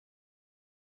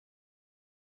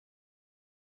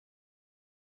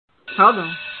Hold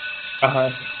on.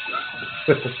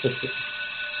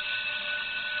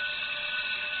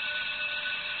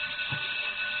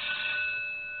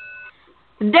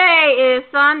 Today is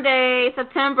Sunday,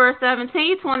 September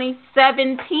 17,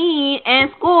 2017,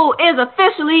 and school is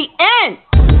officially in.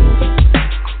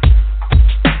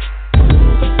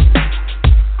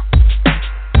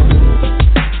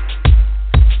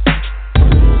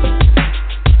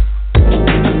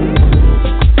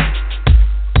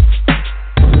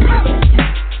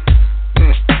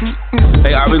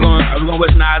 Hey, are we gonna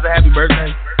wish Nas a happy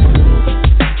birthday?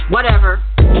 Whatever.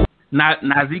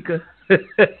 Nazika.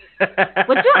 But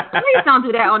please don't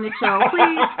do that on the show.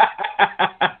 Please.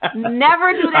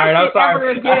 Never do that shit ever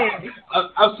again.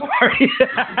 I'm sorry.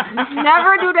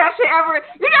 Never do that shit ever.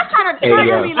 You're just trying to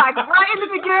trigger me like right in the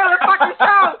beginning of the fucking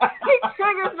show. He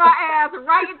triggers my ass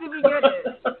right in the beginning.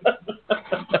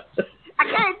 I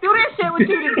can't do this shit with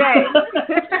you today.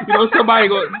 You know, somebody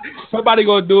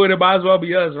gonna do it. It might as well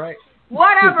be us, right?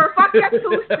 Whatever. Fuck that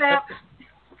 2-step.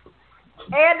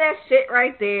 And that shit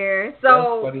right there.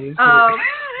 So,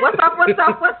 what's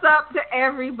up to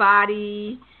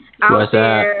everybody out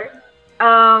there?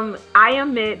 I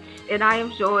am Mitch, and I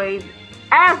am joined,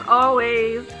 as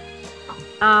always,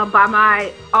 by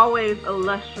my always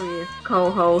illustrious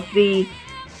co-host, the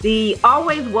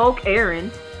always woke Aaron.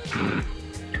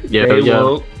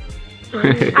 Yo.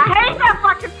 I hate that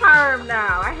fucking term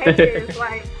now. I hate it. It's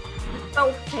like, it's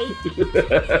so fake.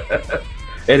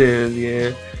 It is,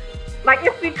 yeah. Like,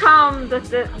 it's become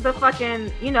the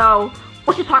fucking, you know,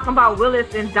 what you talking about,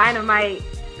 Willis and Dynamite,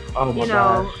 oh my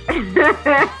gosh.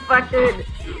 Fucking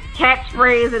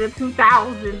catchphrase of the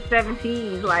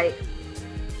 2017, like,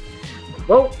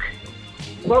 woke,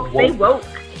 say woke,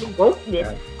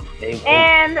 wokeness. Yeah,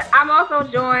 and I'm also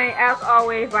joined, as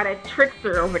always, by the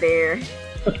trickster over there.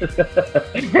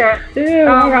 Yeah,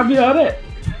 I gotta be on it.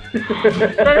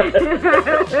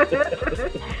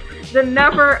 The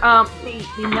never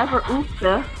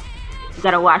oofta. You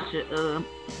gotta watch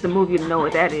the movie to know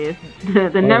what that is.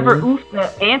 The never oofta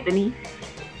Anthony.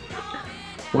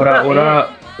 What up?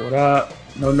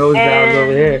 No nose jobs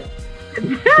over here.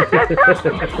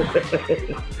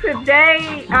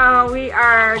 Today we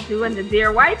are doing the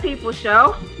Dear White People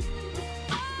show,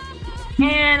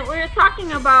 and we're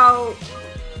talking about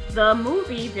the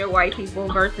movie Dear White People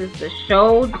versus the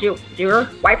show Dear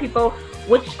White People,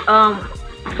 which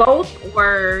both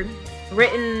were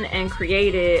written and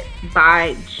created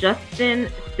by Justin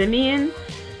Simien.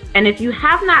 And if you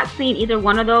have not seen either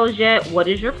one of those yet, what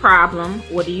is your problem?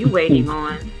 What are you waiting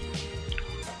on?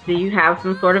 Do you have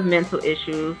some sort of mental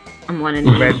issues? I'm wanting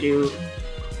to ask you.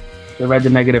 They read the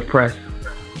negative press.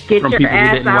 Get your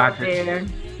ass out there.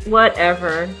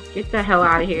 Whatever. Get the hell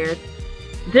out of here.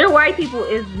 Dear White People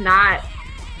is not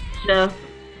just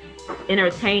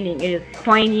entertaining. It is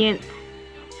poignant.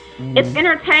 It's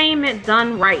entertainment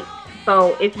done right.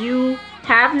 So if you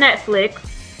have Netflix,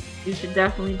 you should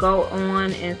definitely go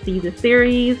on and see the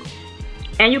series.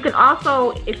 And you can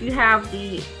also, if you have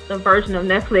the version of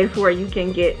Netflix where you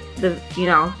can get the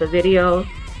videos,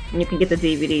 and you can get the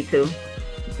DVD too.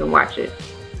 You can watch it.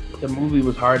 The movie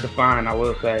was hard to find, I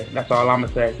will say. That's all I'm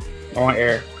gonna say on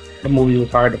air. The movie was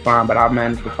hard to find, but I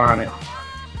managed to find it.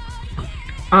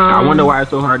 I wonder why it's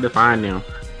so hard to find now.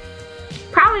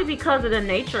 Probably because of the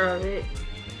nature of it.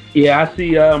 Yeah, I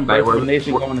see Birth of a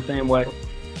Nation going the same way.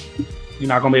 You're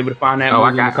not going to be able to find that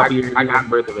movie in a couple years. I got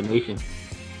Birth of a Nation.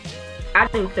 I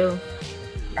do too.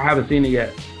 I haven't seen it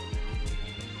yet.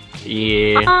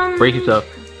 Yeah, brace yourself.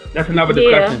 That's another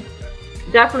discussion.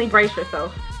 Definitely brace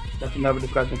yourself. That's another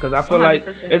discussion because I feel 100%. Like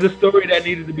it's a story that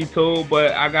needed to be told,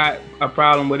 but I got a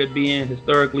problem with it being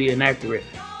historically inaccurate.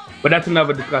 But that's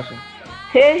another discussion.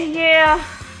 Yeah.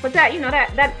 But that,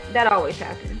 that always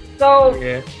happens. So,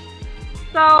 yeah.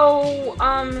 So,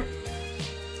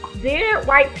 Dear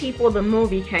White People, the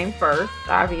movie came first,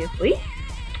 obviously.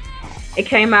 It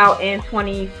came out in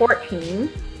 2014.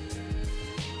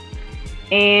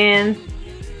 And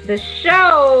the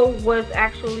show was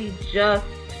actually the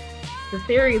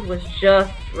series was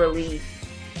just released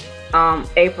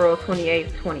April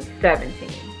 28th, 2017.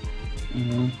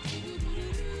 Mm-hmm.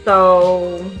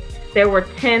 So, there were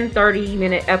 10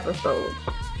 30-minute episodes.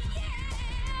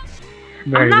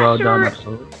 Very well done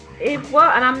episodes. And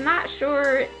I'm not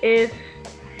sure if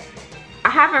I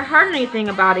haven't heard anything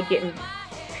about it getting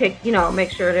picked.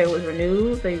 Make sure that it was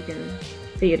renewed so you can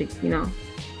see it.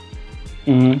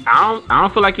 Mm-hmm. I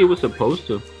don't feel like it was supposed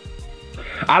to.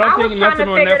 I don't think nothing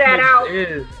on Netflix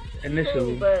is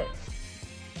initially. But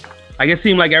like it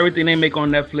seemed like everything they make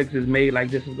on Netflix is made like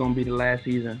this is gonna be the last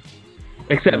season,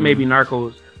 except maybe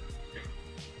Narcos.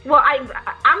 Well,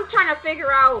 I'm trying to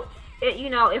figure out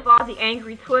if all the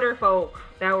angry Twitter folks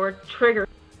that were triggered,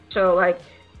 so like,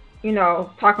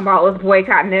 talking about let's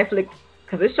boycott Netflix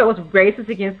because this show is racist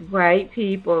against white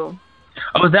people.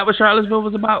 Oh, is that what Charlottesville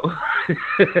was about?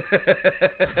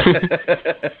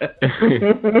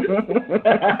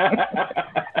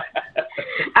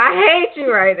 I hate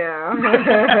you right now.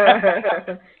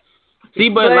 See,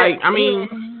 but like, I mean,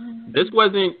 this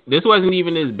wasn't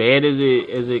even as bad as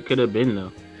it could have been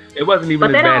though. It wasn't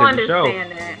even as bad as the show.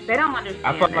 They don't understand.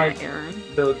 I felt like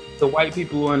the white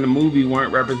people in the movie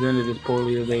weren't represented as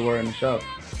poorly as they were in the show.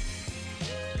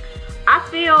 I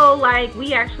feel like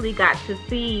we actually got to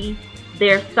see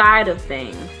their side of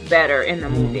things better in the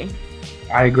movie.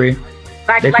 I agree.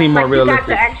 They seem more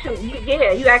realistic.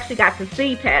 You actually got to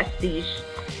see Pastiche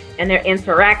and their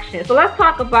interaction. So let's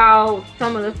talk about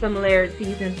some of the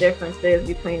similarities and differences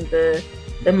between the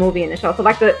movie and the show. So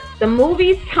like the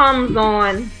movie comes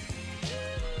on,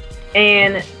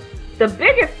 and the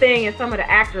biggest thing is some of the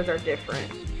actors are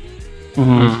different.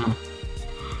 Mm-hmm.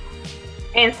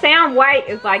 And Sam White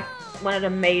is like one of the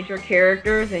major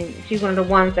characters, and she's one of the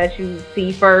ones that you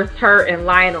see first. Her and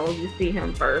Lionel, you see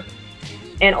him first.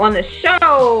 And on the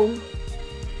show,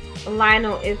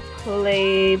 Lionel is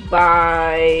played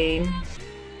by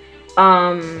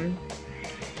some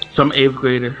 8th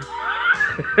grader.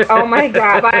 Oh my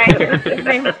God! His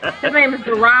name is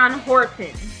Deron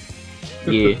Horton.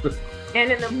 Yeah.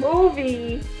 And in the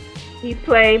movie, he's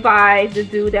played by the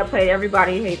dude that played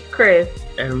Everybody Hates Chris.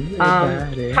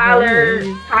 Tyler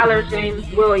James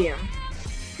Williams.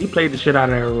 He played the shit out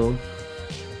of that role.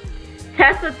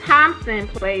 Tessa Thompson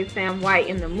plays Sam White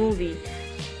in the movie,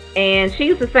 and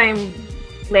she's the same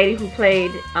lady who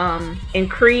played in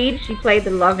Creed. She played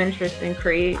the love interest in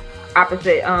Creed,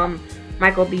 opposite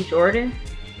Michael B. Jordan.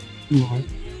 Mm-hmm.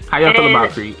 How y'all feel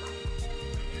about Creed?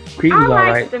 Creed was alright.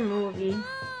 I liked the movie.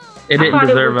 It didn't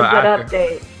deserve an Oscar.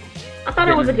 Update. I thought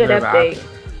it was a good update.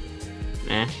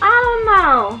 I don't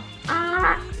know.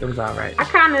 It was alright. I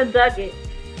kind of dug it.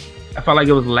 I felt like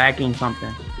it was lacking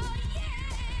something.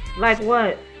 Like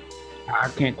what? I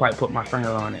can't quite put my finger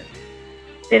on it.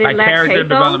 Did it like lack character Kato?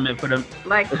 Development for them.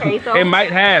 Like Kato? It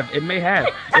might have. It may have.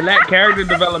 It lacked character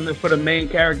development for the main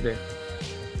character.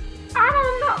 I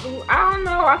don't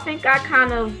know. I think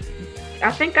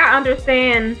I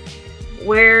understand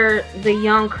where the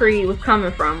young Creed was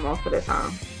coming from most of the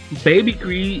time. Baby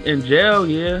Creed in jail,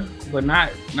 yeah, but not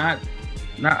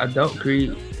adult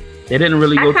Creed. They didn't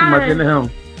really go too much into him.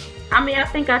 I mean, I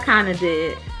think I kind of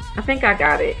did. I think I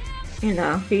got it. He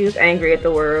was angry at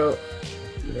the world.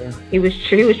 Yeah. He was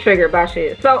triggered by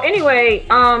shit. So anyway,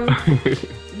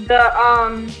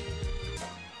 the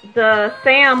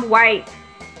Sam White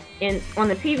on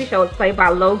the TV show is played by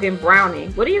Logan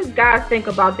Browning. What do you guys think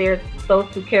about those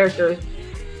two characters?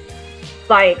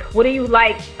 Like, what do you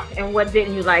like and what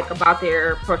didn't you like about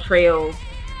their portrayals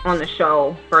on the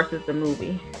show versus the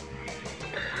movie?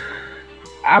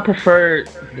 I preferred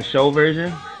the show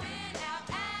version.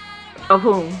 Of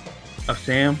whom? Of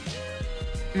Sam.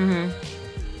 Mm-hmm.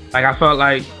 Like, I felt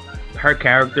like her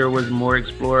character was more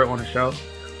explored on the show.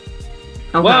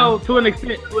 Okay. Well, to an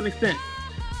extent.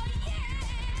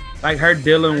 Like, her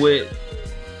dealing with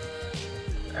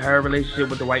her relationship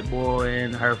with the white boy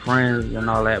and her friends and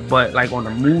all that. But, like, on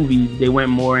the movie, they went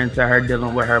more into her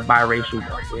dealing with her biracial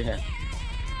boyfriend.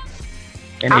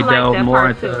 And they delved more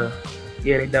into...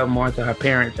 Yeah, they delved more into her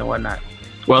parents and whatnot.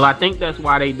 Well, I think that's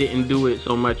why they didn't do it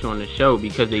so much on the show,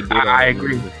 because they did. I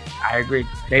agree. I agree.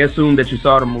 They assumed that you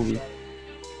saw the movie.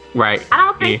 Right. I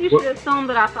don't think you should assume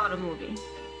that I saw the movie.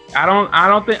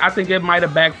 I think it might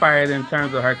have backfired in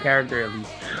terms of her character at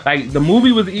least. Like, the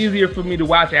movie was easier for me to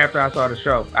watch after I saw the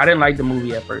show. I didn't like the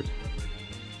movie at first.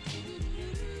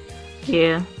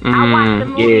 Yeah. I watched the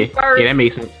movie first. Yeah, that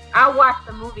makes sense. I watched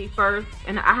the movie first,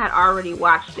 and I had already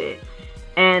watched it.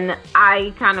 And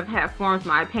I kind of had formed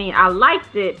my opinion. I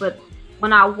liked it, but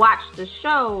when I watched the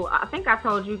show, I think I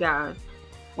told you guys,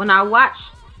 when I watched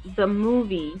the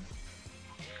movie,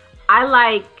 I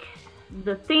like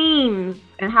the themes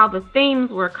and how the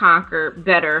themes were conquered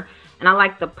better. And I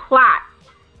like the plot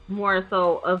more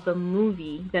so of the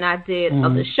movie than I did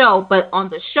of the show. But on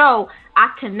the show,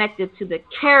 I connected to the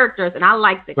characters, and I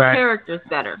like the characters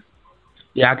better.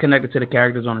 Yeah, I connected to the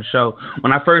characters on the show.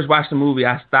 When I first watched the movie,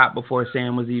 I stopped before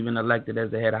Sam was even elected as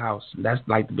the head of house. That's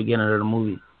like the beginning of the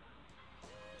movie.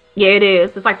 Yeah, it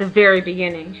is. It's like the very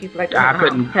beginning. She's like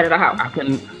head of the house. I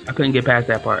couldn't get past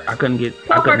that part. So for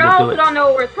those who don't know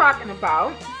what we're talking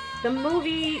about, the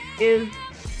movie is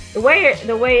the way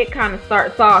it kind of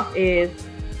starts off is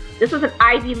this is an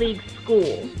Ivy League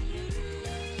school,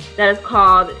 that is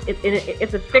called.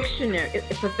 It's a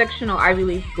fictional Ivy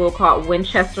League school called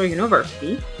Winchester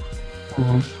University.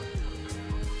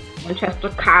 Winchester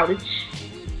College.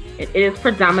 It is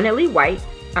predominantly white,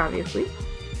 obviously.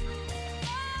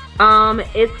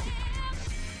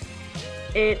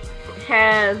 It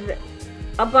has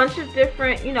a bunch of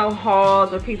different,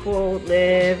 halls where people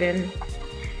live, and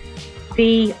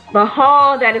the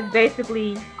hall that is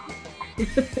basically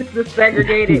the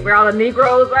segregated, where all the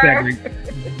Negroes are.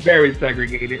 Very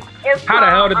segregated. How the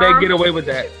hell did they get away with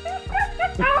that?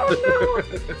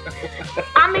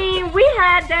 I mean, we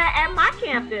had that at my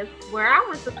campus where I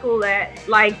went to school at.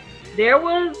 Like, there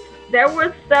were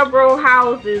several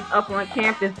houses up on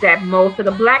campus that most of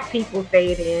the black people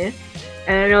stayed in,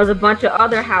 and there was a bunch of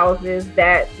other houses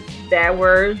that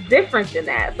were different than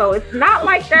that. So it's not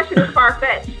like that shit is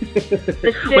far-fetched.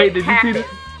 Wait,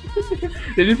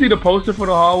 did you see the poster for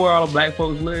the hall where all the black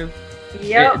folks live?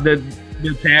 Yep. The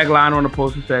tagline on the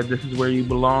poster said, "This is where you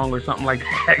belong," or something like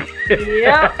that.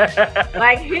 Yep.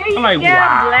 Like, here you go,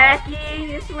 wow. Blackie.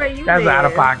 This is where you That's live. out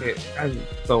of pocket. That's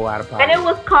so out of pocket. And it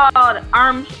was called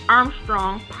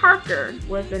Armstrong Parker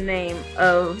was the name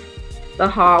of the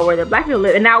hall where the black people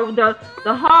live. And now the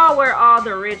hall where all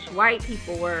the rich white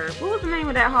people were. What was the name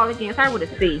of that hall again? Started with a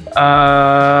C.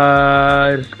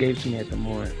 It escapes me at the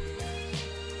moment.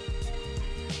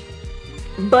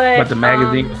 But the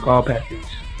magazine was called Passage.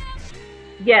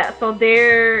 Yeah, so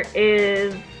there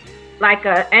is like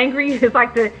it's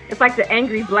like the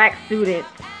angry black students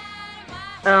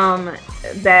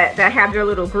that have their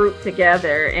little group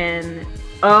together, and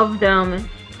of them,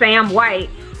 Sam White,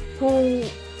 who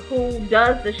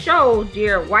does the show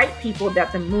Dear White People,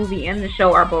 that the movie and the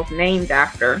show are both named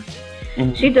after.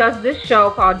 Mm-hmm. She does this show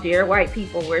called Dear White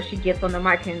People, where she gets on the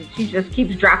mic and she just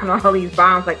keeps dropping all these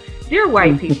bombs like, "Dear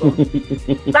white people,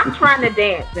 stop trying to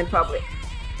dance in public.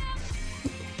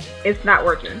 It's not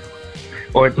working."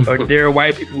 Or dear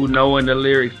white people who knowing the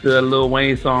lyrics to a Lil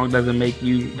Wayne song does not make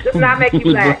you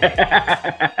black.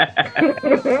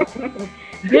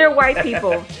 Dear white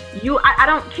people, I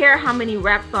don't care how many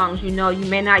rap songs you know, you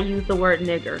may not use the word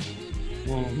nigger.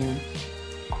 Mm-hmm.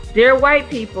 Dear white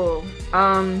people,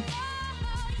 do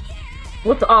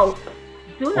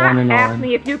not ask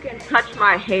me if you can touch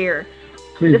my hair.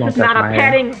 Please this is not a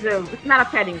petting zoo. It's not a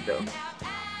petting zoo.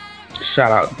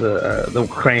 Shout out to the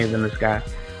cranes in the sky.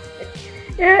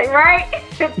 Yeah, right?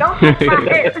 Don't touch my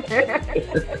hair.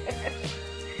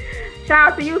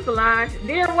 Shout out to you, Solange.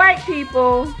 Dear white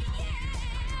people.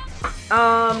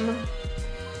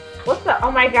 What's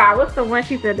the one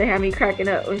she said that had me cracking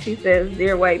up when she says,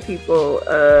 "Dear white people"?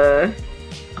 There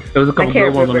was a couple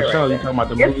good ones on the show. You talking about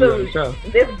the movie on the show?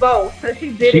 It's both. So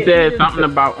she said something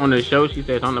about on the show. She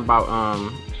said something about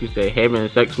she said having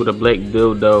sex with a black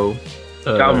dildo.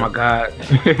 Oh my God.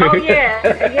 Oh yeah.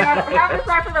 Having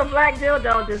sex with a black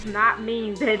dildo does not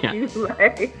mean that you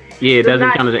like. Yeah, it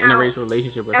doesn't count as an interracial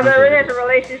relationship. As a interracial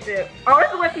relationship. Oh,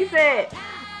 this is what she said.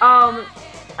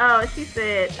 She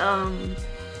said,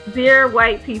 "Dear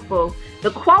white people, the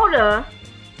quota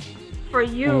for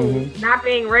you not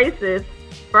being racist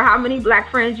for how many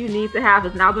black friends you need to have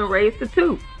has now been raised to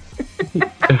 2."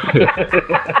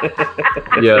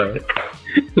 Yeah.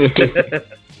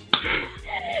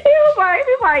 He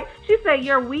was like, she said,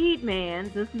 "Your weed man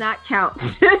does not count."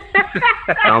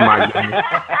 Oh my goodness.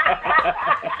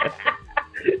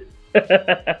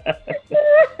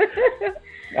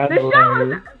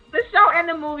 The show and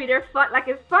the movie, they're fun. Like,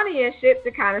 it's funny as shit,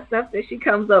 the kind of stuff that she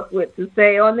comes up with to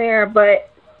say on there. But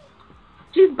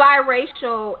she's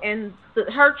biracial, and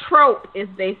her trope is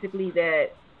basically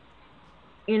that,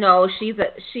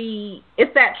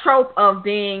 it's that trope of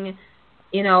being,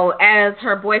 as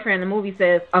her boyfriend in the movie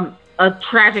says, a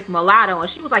tragic mulatto.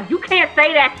 And she was like, "You can't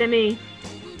say that to me.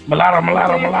 Mulatto.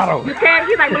 You can't."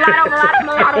 He's like,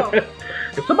 mulatto.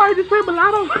 Did somebody just say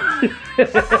mulatto?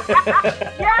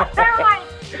 Yeah, they're like,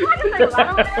 "You can say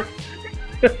mulatto.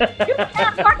 You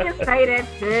can't fucking say that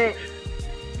shit."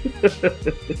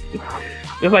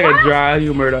 It's like a dry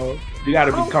humor though. You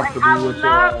gotta be comfortable with it.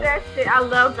 I love that shit. I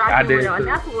love dry humor though, and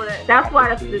that's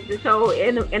why the show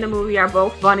and the movie are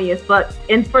both funniest, but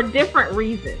for different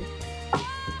reasons.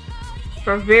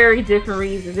 For very different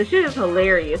reasons. The shit is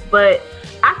hilarious, but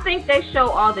I think they show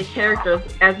all the characters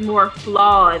as more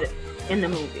flawed in the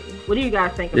movie. What do you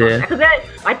guys think about that?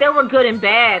 Because they were good and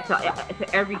bad to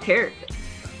every character.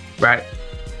 Right.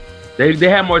 They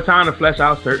had more time to flesh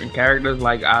out certain characters.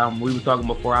 Like we were talking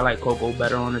before, I like Coco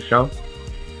better on the show.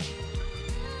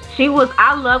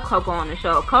 I love Coco on the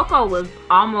show. Coco was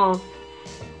almost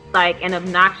like an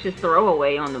obnoxious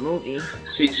throwaway on the movie.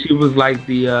 She was like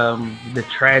the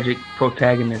tragic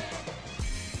protagonist.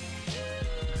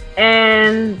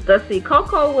 And let's see,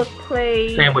 Coco was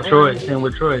played. Same with Troy.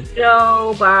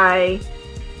 Show by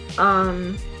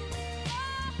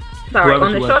sorry,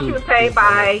 on the show she was played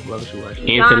by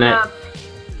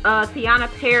Tiana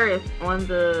Paris on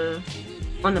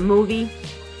the movie.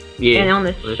 Yeah. And on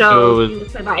the show she was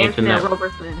played by Antoinette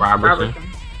Robertson.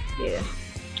 Yeah.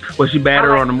 Was she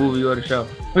better on the movie or the show?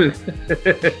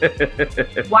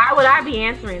 Why would I be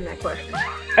answering that question?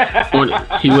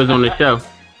 She was on the show.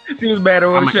 She was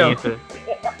better on the show.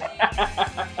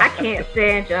 I can't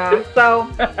stand y'all. So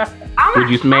I'm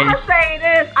gonna say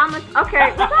this.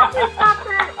 Okay. Stop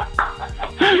it.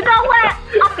 You know what?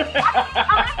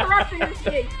 I'm interrupting this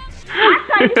shit. I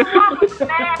tell you who I was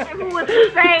mad at, who was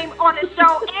the same on the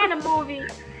show and the movie.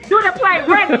 Dude that played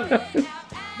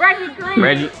Reggie Green.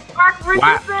 Mark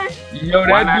Richardson. Yo,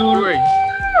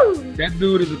 that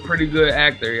dude is a pretty good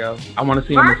actor, yo. I want to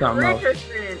see him in something else. Mark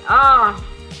Richardson. Oh.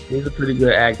 He's a pretty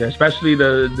good actor, especially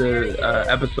the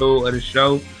episode of the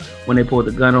show when they pulled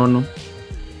the gun on him.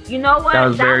 You know what? That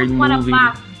was very one moving.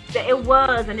 It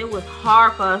was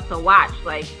hard for us to watch.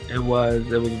 Like it was.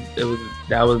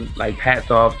 That was like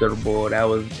hats off to the boy. That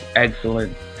was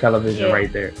excellent television right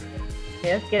there.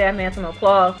 Yeah, let's give that man some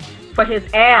applause for his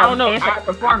abs. I don't know. And for the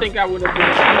performance. I think I would have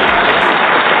been.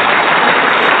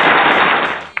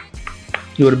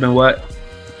 He would have been what?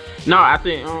 No, I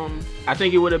think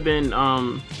it would have been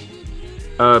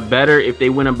better if they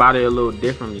went about it a little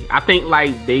differently. I think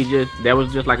like that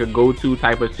was just like a go-to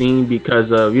type of scene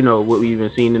because of what we've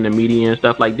been seeing in the media and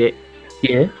stuff like that.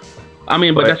 Yeah, I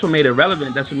mean, but that's what made it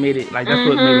relevant. That's what made it what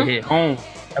made it hit home.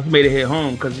 That's what made it hit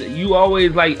home because you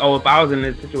always like, oh, if I was in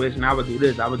this situation, I would do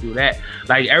this, I would do that.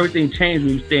 Like everything changed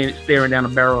when you staring down the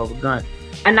barrel of a gun.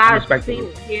 And I see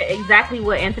exactly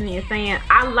what Anthony is saying.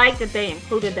 I like that they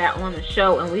included that on the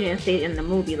show and we didn't see it in the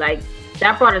movie. Like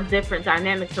that brought a different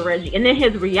dynamic to Reggie, and then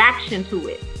his reaction to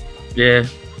it. Yeah.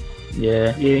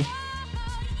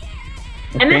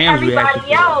 And then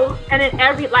everybody else, and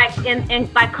then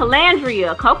like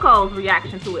Calandria, Coco's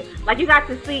reaction to it. Like you got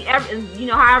to see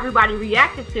how everybody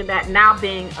reacted to that now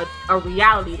being a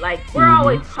reality. Like we're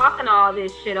always talking all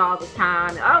this shit all the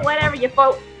time. Oh, whatever your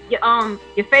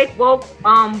fake woke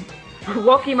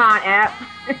Pokemon app.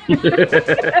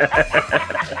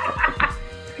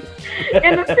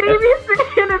 In the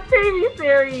TV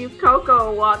series,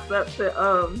 Coco walks up to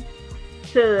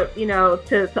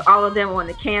all of them on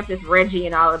the campus, Reggie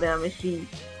and all of them, and she,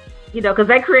 because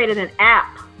they created an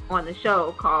app on the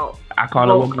show called I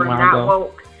call it Pokemon Go.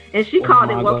 Woke, and she called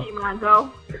it Pokemon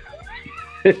Go.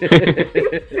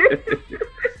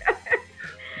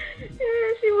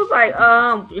 She was like,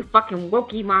 your fucking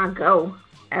Pokemon Go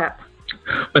app.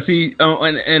 But see, in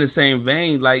the same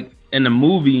vein, like in the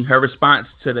movie, her response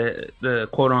to the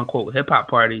quote unquote hip hop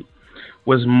party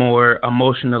was more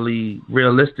emotionally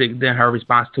realistic than her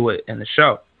response to it in the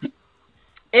show.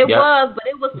 It was, but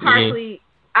it was partially.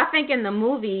 I think in the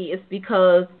movie, it's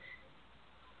because,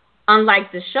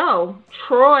 unlike the show,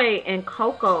 Troy and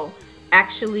Coco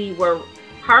actually were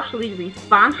partially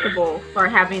responsible for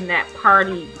having that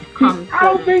party come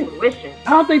to fruition. I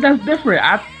don't think that's different.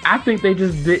 I think they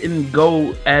just didn't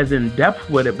go as in depth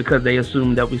with it because they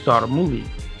assumed that we saw the movie.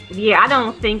 Yeah, I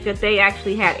don't think that they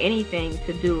actually had anything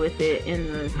to do with it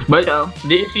in the show.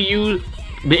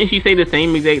 Didn't she say the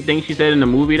same exact thing she said in the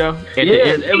movie though?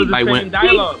 It was the same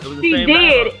dialogue. She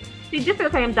did. She just said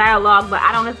the same dialogue, but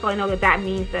I don't necessarily know that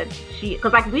means that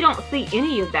because like we don't see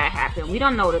any of that happen. We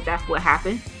don't know that that's what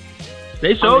happened.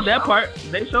 They showed that part.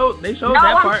 They showed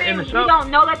that part in the show. We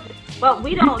don't know that, but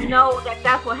we don't know that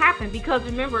that's what happened because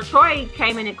remember, Troy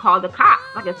came in and called the cops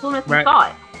like as soon as he saw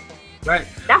it. Right.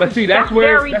 But see, that's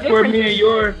where me and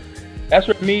your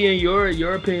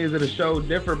opinions of the show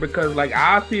differ because like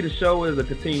I see the show as a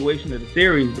continuation of the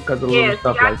series because of little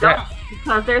stuff like that.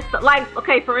 Because there's like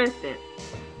for instance,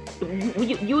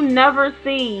 you never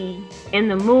see in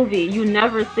the movie,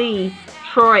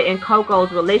 Troy and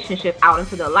Coco's relationship out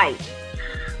into the light.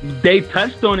 They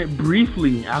touched on it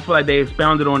briefly. I feel like they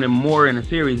expounded on it more in the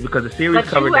series because the series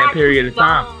covered that period of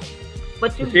time.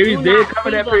 But the series did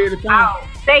cover that period of time.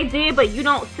 They did, but you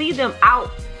don't see them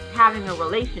out having a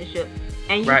relationship.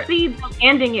 And you see them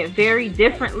ending it very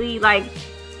differently. Like,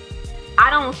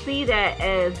 I don't see that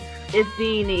as it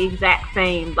being the exact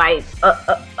same, like,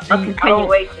 a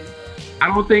continuation.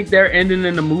 I don't think their ending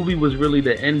in the movie was really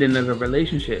the ending of the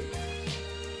relationship.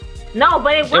 No,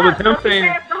 but it was him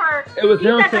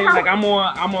saying, like, I'm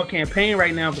on campaign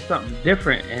right now for something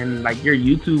different, and like your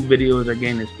YouTube videos are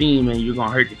gaining steam, and you're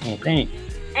gonna hurt the campaign.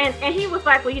 And he was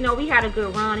like, well, we had a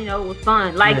good run, it was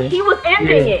fun. Like he was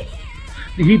ending it.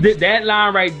 He did that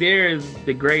line right there is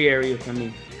the gray area for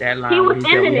me. that line. He was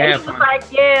ending it. He was like,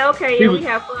 yeah, okay, yeah, we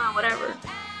have fun, whatever.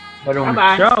 But on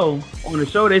the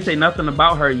show, they say nothing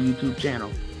about her YouTube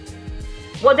channel.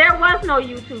 Well, there was no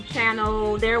YouTube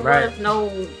channel. There was no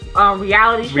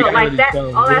reality show like that.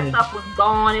 All that stuff was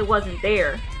gone. It wasn't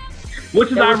there.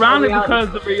 Which is ironic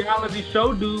because the reality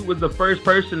show dude was the first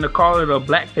person to call it a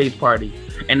blackface party,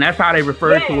 and that's how they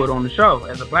referred to it on the show,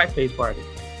 as a blackface party.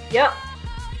 Yep.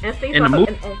 And see, and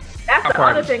that's the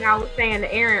other thing I was saying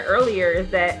to Aaron earlier is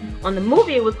that on the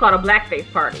movie it was called a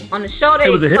blackface party. On the show, it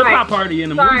was a hip hop party in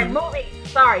the movie.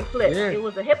 Sorry, Flip. Yeah. It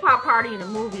was a hip hop party in the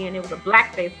movie, and it was a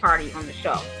blackface party on the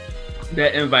show.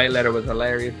 That invite letter was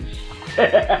hilarious. You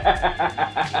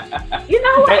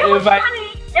know what? It was funny.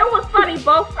 It was funny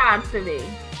both times to me.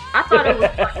 I thought it was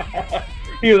funny.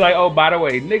 He was like, "Oh, by the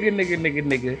way, nigga."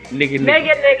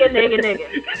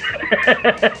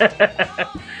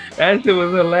 That shit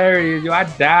was hilarious, yo. I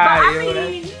died. But I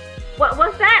mean, what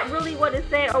was that really what it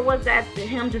said, or was that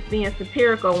him just being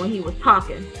satirical when he was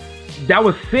talking? That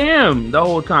was Sam the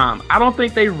whole time. I don't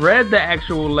think they read the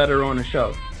actual letter on the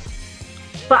show.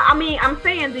 But I mean, I'm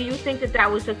saying, do you think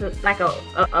that was just a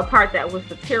part that was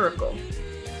satirical?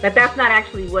 That's not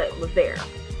actually what was there.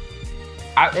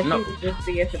 She was just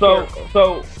being satirical.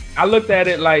 So I looked at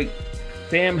it like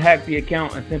Sam hacked the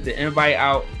account and sent the invite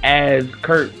out as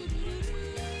Kurt,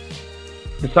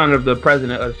 the son of the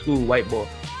president of the school, white boy.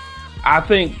 I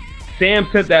think Sam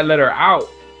sent that letter out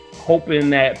hoping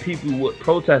that people would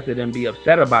protest it and be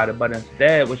upset about it, but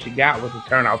instead what she got was a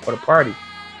turnout for the party.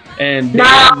 And they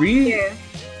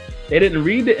didn't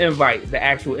read the invite, the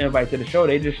actual invite to the show.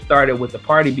 They just started with the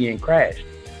party being crashed.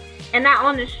 And now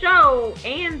on the show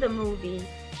and the movie,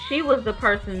 she was the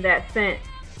person that sent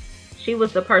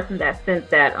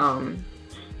that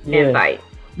invite.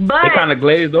 But they kind of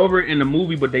glazed over it in the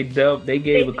movie, but they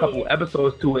gave a couple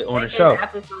episodes to it on the show.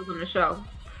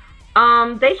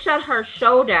 They shut her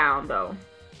show down though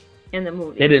in the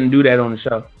movie. They didn't do that on the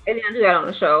show. They didn't do that on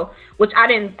the show, which I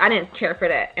didn't care for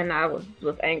that, and I was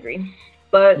angry.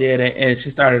 But yeah, and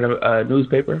she started a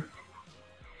newspaper.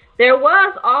 There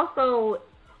was also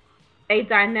a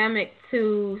dynamic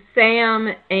to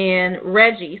Sam and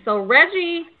Reggie. So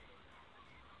Reggie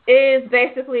is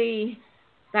basically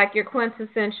like your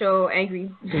quintessential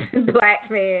angry black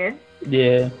man.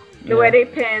 Yeah. The way they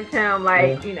pinned him,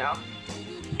 you know.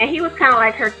 And he was kind of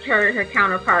like her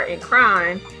counterpart in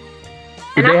crime.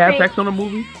 Did they have sex on the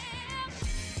movie?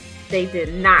 They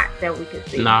did not, that we could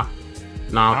see. Nah,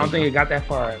 I don't think it got that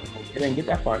far. It didn't get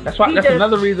that far. That's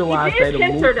another reason why I say the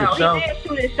movie. He did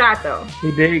shoot his shot though.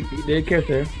 He did kiss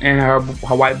her, and her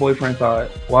white boyfriend saw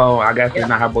it. Well, I guess it's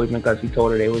not her boyfriend because he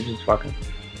told her they was just fucking.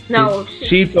 No,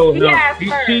 she told him.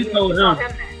 She told him.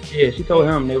 Yeah, she told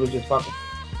him they was just fucking.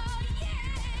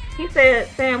 He said,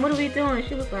 "Sam, what are we doing?"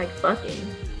 She was like, "Fucking."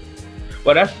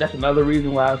 Well, that's another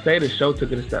reason why I say the show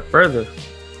took it a step further.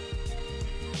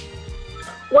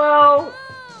 Well,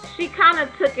 she kind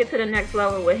of took it to the next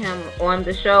level with him on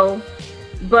the show,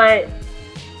 but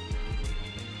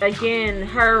again,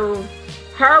 her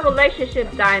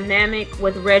relationship dynamic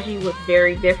with Reggie was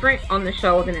very different on the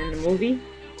show than in the movie.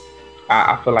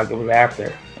 I feel like it was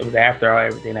after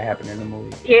everything that happened in the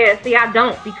movie. Yeah, see, I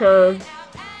don't because.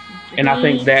 And I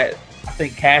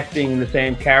think casting the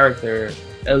same character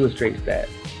illustrates that.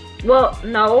 Well,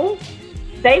 no,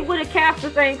 they would have cast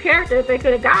the same character if they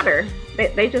could have got her.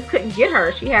 They just couldn't get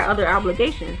her. She had other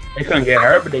obligations. They couldn't get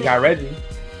her, but they got Reggie.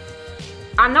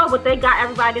 I know, but they got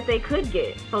everybody that they could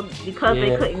get. So because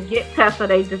they couldn't get Tessa,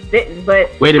 they just didn't. But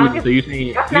wait a minute. So you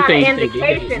saying that's not an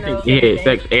indication of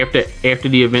sex after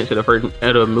the events of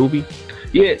the movie?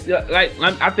 Yeah, like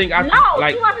I think she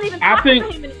wasn't even talking to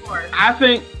him anymore.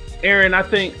 Aaron, I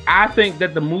think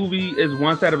that the movie is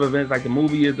one set of events. Like the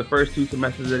movie is the first 2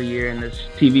 semesters of the year, and this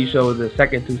TV show is the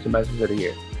second 2 semesters of the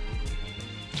year.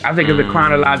 I think it's a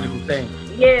chronological thing.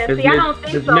 Yeah, I don't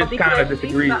think so. Mitch kind of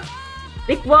disagrees.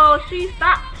 Well, she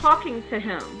stopped talking to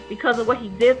him because of what he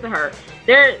did to her.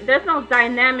 There's no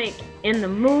dynamic in the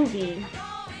movie.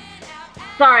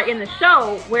 Sorry, in the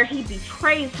show where he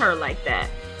betrays her like that.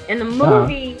 In the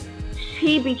movie,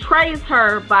 he betrays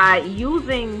her by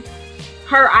using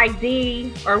her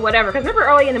ID or whatever. Because remember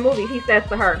early in the movie, he says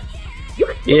to her, "You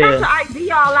got your ID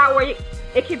all out where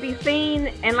it can be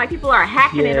seen, and like people are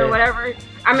hacking it or whatever."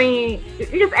 I mean,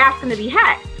 you're just asking to be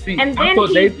hacked. See, and then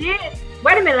he did.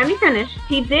 Wait a minute, let me finish.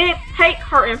 He did take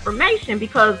her information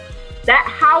because that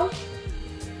house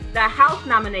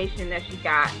nomination that she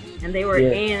got, and they were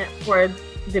in for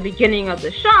the beginning of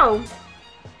the show.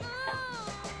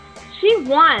 She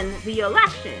won the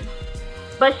election,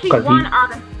 but she won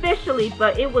artificially.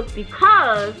 But it was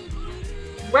because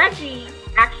Reggie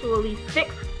actually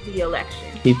fixed the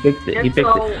election. He fixed it.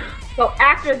 So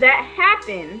after that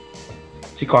happened,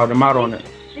 she called him out on it.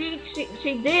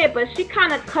 She did, but she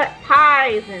kind of cut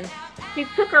ties and she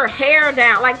took her hair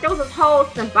down. Like, there was this whole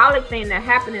symbolic thing that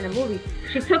happened in the movie.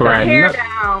 She took her hair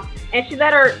down and she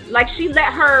let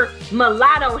her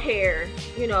mulatto hair,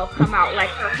 come out, like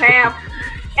her half.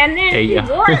 And then she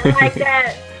wore it like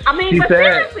that. I mean, but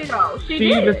seriously though, she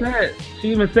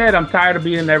even said, "I'm tired of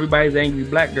being everybody's angry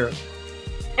black girl."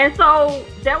 And so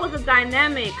there was a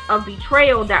dynamic of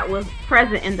betrayal that was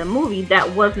present in the movie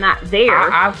that was not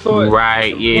there. I saw it.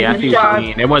 Right, yeah, I see what you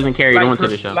mean. It wasn't carried on to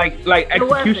the show. Like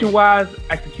execution wise,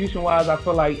 I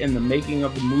feel like in the making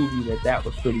of the movie that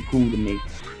was pretty cool to me.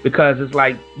 Because it's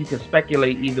like you can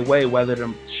speculate either way whether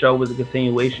the show was a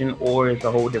continuation or it's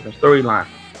a whole different storyline.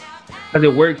 Because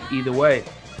it works either way.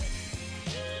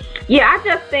 Yeah, I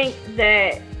just think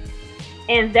that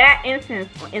in that instance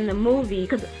in the movie,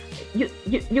 because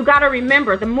you got to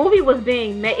remember the movie was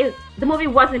being made. The movie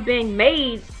wasn't being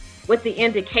made with the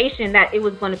indication that it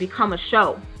was going to become a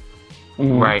show.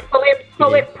 Mm-hmm. Right.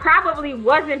 So it probably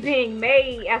wasn't being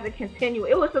made as a continue.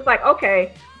 It was just like,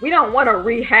 okay, we don't want to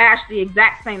rehash the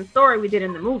exact same story we did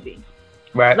in the movie.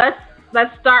 Right.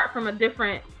 Let's start from a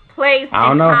different place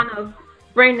and kind of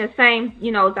bring the same,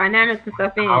 dynamics and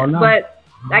stuff in. But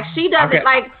like she doesn't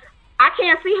like. I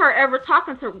can't see her ever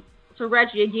talking to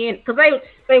Reggie again because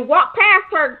they walk past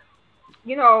her,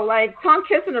 like tongue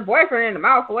kissing her boyfriend in the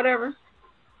mouth or whatever.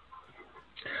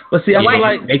 But see, I feel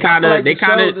like they kind of the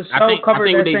show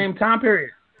covered that same time period.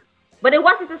 But it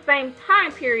wasn't the same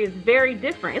time period. It's very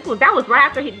different. That was right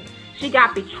after she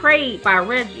got betrayed by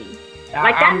Reggie.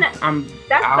 Like that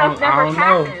stuff never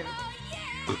happened.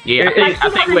 Yeah, I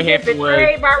think what happened was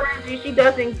betrayed by Reggie. She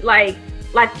doesn't like.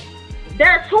 There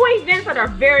are two events that are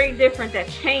very different that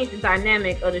change the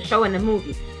dynamic of the show and the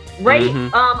movie.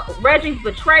 Reggie's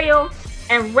betrayal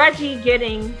and Reggie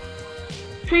getting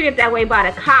treated that way by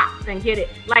the cops and get it.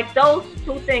 Like, those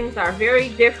two things are very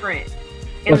different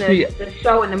in the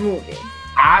show and the movie.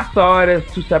 I saw it as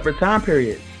two separate time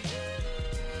periods.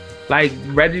 Like,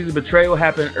 Reggie's betrayal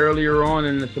happened earlier on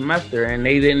in the semester, and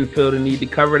they didn't feel the need to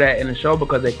cover that in the show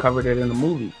because they covered it in the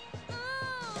movie.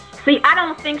 See, I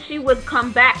don't think she would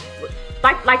come back.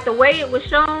 Like the way it was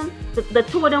shown, the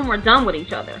two of them were done with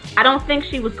each other. I don't think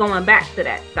she was going back to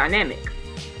that dynamic.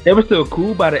 They were still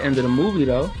cool by the end of the movie,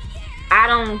 though. I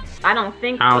don't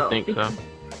think so. I don't think so.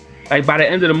 Like, by the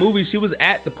end of the movie, she was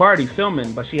at the party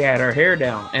filming, but she had her hair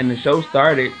down, and the show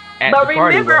started at the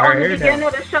party with her hair down. But remember, on the beginning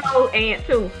of the show, and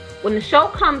too, when the show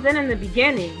comes in the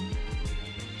beginning,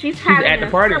 she's having an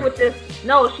affair with this.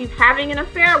 No, she's having an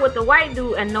affair with the white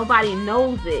dude, and nobody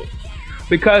knows it.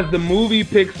 Because the movie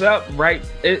picks up, right?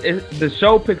 The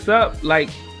show picks up, like,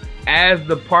 as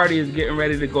the party is getting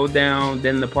ready to go down,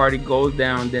 then the party goes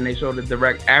down, then they show the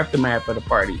direct aftermath of the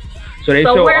party. So they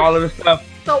show all of the stuff.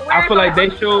 I feel like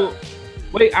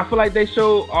they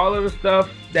show all of the stuff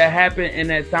that happened in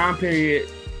that time period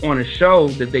on a show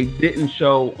that they didn't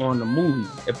show on the movie,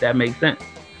 if that makes sense.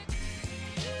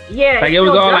 Yeah. Like, it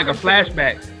was all like a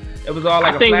flashback. It was all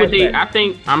like a flashback. I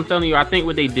think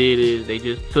what they did is they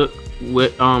just took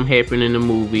what happened in the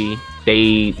movie.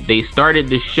 They started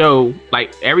the show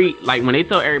like when they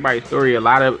tell everybody's story, a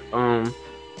lot of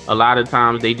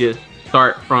times they just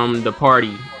start from the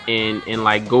party and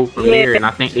like go from there. And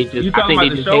I think they just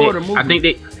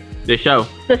the show.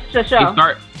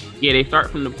 They start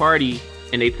from the party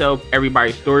and they tell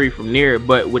everybody's story from there.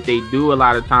 But what they do a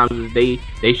lot of times is they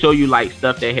show you like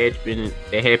stuff that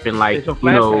happened like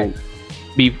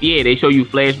they show you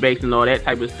flashbacks and all that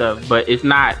type of stuff, but it's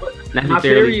not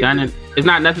necessarily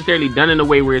done in a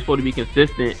way where it's supposed to be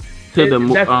consistent to the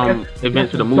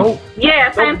events of the movie.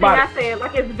 Yeah, same thing I said.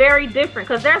 Like, it's very different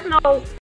because there's no